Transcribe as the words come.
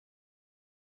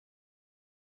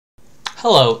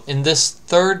Hello, in this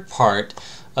third part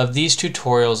of these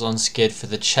tutorials on SCID for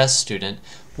the chess student,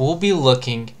 we'll be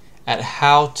looking at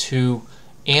how to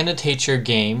annotate your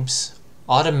games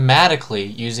automatically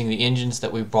using the engines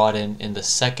that we brought in the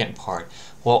second part.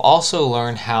 We'll also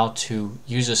learn how to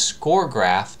use a score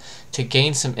graph to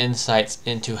gain some insights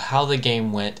into how the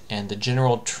game went and the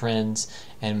general trends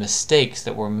and mistakes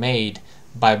that were made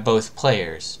by both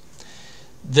players.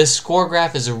 This score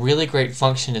graph is a really great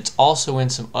function. It's also in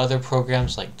some other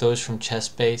programs like those from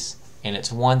ChessBase, and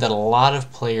it's one that a lot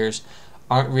of players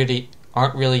aren't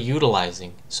really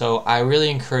utilizing. So I really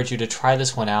encourage you to try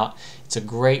this one out. It's a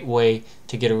great way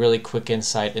to get a really quick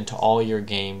insight into all your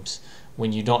games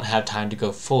when you don't have time to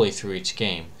go fully through each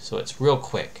game. So it's real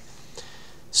quick.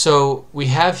 So we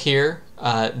have here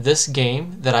this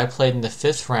game that I played in the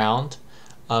 5th round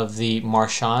of the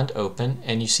Marchand Open,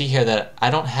 and you see here that I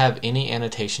don't have any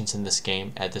annotations in this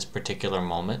game at this particular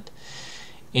moment.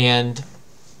 And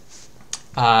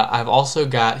I've also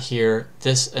got here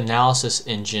this analysis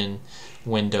engine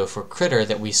window for Critter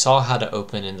that we saw how to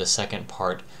open in the second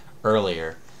part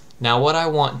earlier. Now what I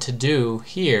want to do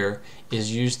here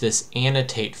is use this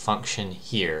annotate function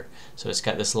here. So it's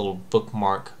got this little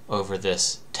bookmark over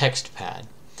this text pad.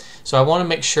 So I want to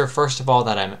make sure first of all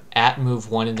that I'm at move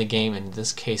 1 in the game. In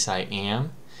this case I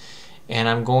am, and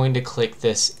I'm going to click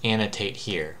this annotate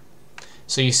here.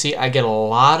 So you see I get a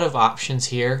lot of options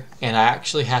here, and I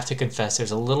actually have to confess there's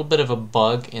a little bit of a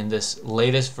bug in this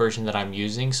latest version that I'm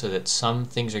using, so that some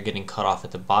things are getting cut off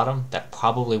at the bottom. That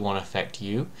probably won't affect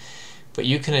you, but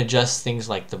you can adjust things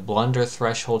like the blunder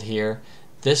threshold here.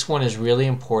 This one is really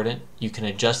important. You can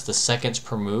adjust the seconds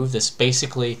per move. This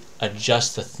basically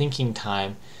adjusts the thinking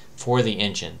time for the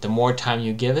engine. The more time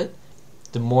you give it,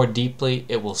 the more deeply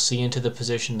it will see into the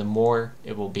position, the more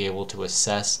it will be able to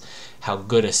assess how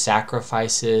good a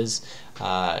sacrifice is.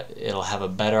 It'll have a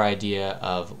better idea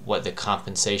of what the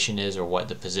compensation is or what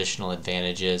the positional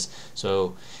advantage is.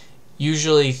 So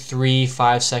usually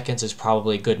 3-5 seconds is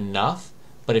probably good enough,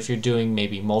 but if you're doing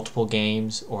maybe multiple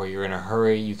games or you're in a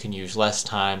hurry, you can use less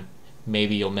time.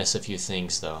 Maybe you'll miss a few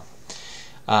things though.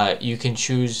 You can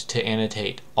choose to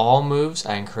annotate all moves.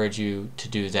 I encourage you to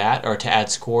do that, or to add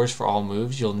scores for all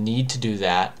moves. You'll need to do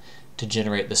that to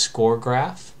generate the score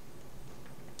graph.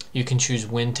 You can choose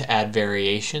when to add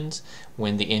variations.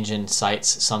 When the engine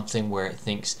cites something where it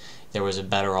thinks there was a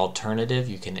better alternative,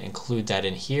 you can include that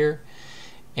in here.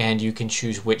 And you can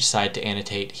choose which side to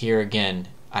annotate. Here again,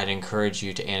 I'd encourage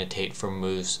you to annotate for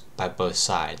moves by both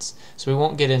sides. So we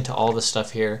won't get into all the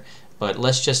stuff here, but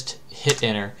let's just hit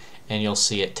enter and you'll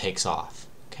see it takes off.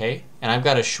 Okay, and I've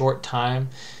got a short time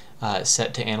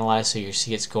set to analyze, so you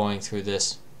see it's going through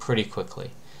this pretty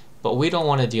quickly. But we don't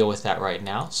want to deal with that right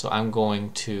now, so I'm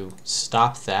going to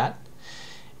stop that,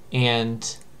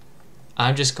 and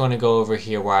I'm just going to go over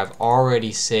here where I've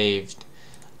already saved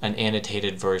an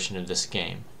annotated version of this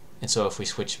game. And so if we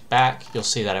switch back, you'll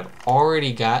see that I've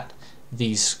already got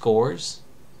these scores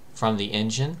from the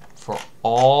engine for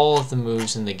all of the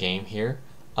moves in the game here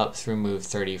up through move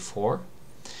 34.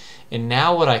 And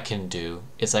now what I can do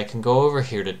is I can go over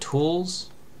here to Tools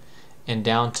and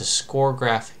down to Score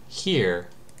Graph here,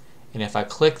 and if I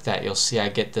click that, you'll see I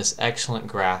get this excellent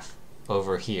graph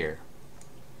over here.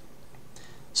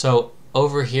 So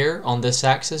over here on this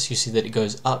axis, you see that it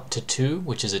goes up to 2,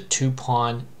 which is a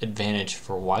 2-pawn advantage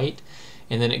for white,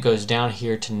 and then it goes down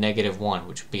here to -1,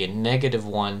 which would be a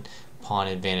 -1 pawn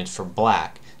advantage for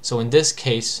black. So in this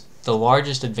case, the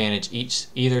largest advantage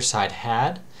either side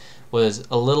had was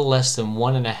a little less than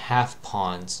 1.5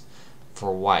 pawns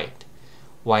for white.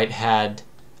 White had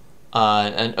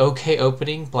an okay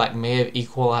opening. Black may have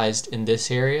equalized in this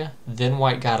area. Then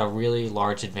white got a really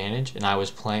large advantage, and I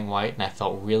was playing white and I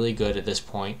felt really good at this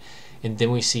point. And then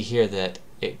we see here that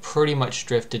it pretty much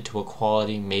drifted to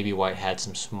equality. Maybe white had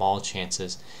some small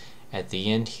chances at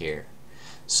the end here.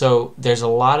 So there's a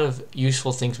lot of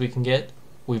useful things we can get.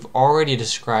 We've already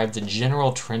described the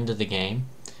general trend of the game,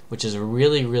 which is a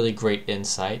really great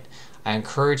insight. I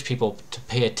encourage people to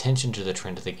pay attention to the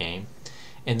trend of the game.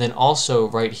 And then also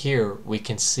right here we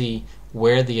can see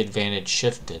where the advantage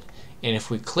shifted. And if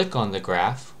we click on the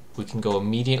graph, we can go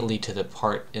immediately to the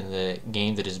part in the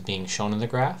game that is being shown in the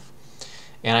graph.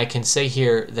 And I can say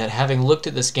here that having looked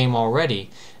at this game already,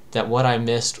 that what I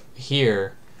missed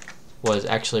here was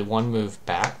actually one move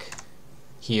back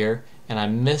here, and I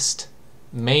missed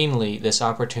mainly this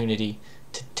opportunity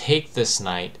to take this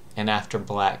knight, and after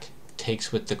black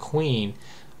takes with the queen,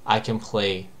 I can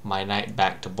play my knight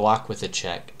back to block with a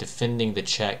check, defending the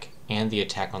check and the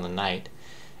attack on the knight.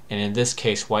 And in this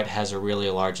case, white has a really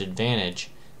large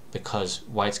advantage because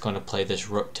white's going to play this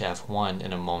rook to f1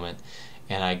 in a moment,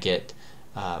 and I get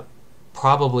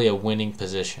probably a winning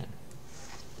position.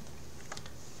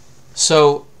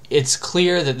 So it's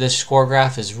clear that this score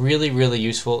graph is really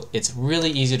useful. It's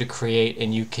really easy to create,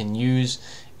 and you can use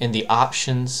in the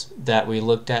options that we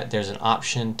looked at. There's an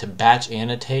option to batch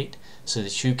annotate so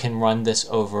that you can run this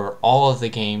over all of the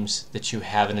games that you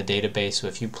have in a database. So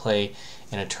if you play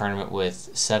in a tournament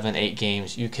with 7-8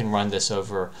 games, you can run this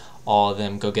over all of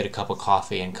them, go get a cup of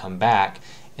coffee and come back,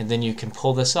 and then you can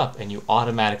pull this up and you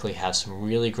automatically have some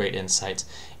really great insights,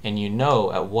 and you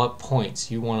know at what points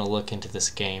you want to look into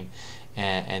this game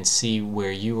and see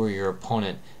where you or your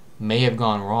opponent may have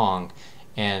gone wrong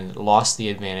and lost the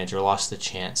advantage or lost the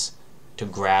chance to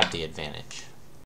grab the advantage.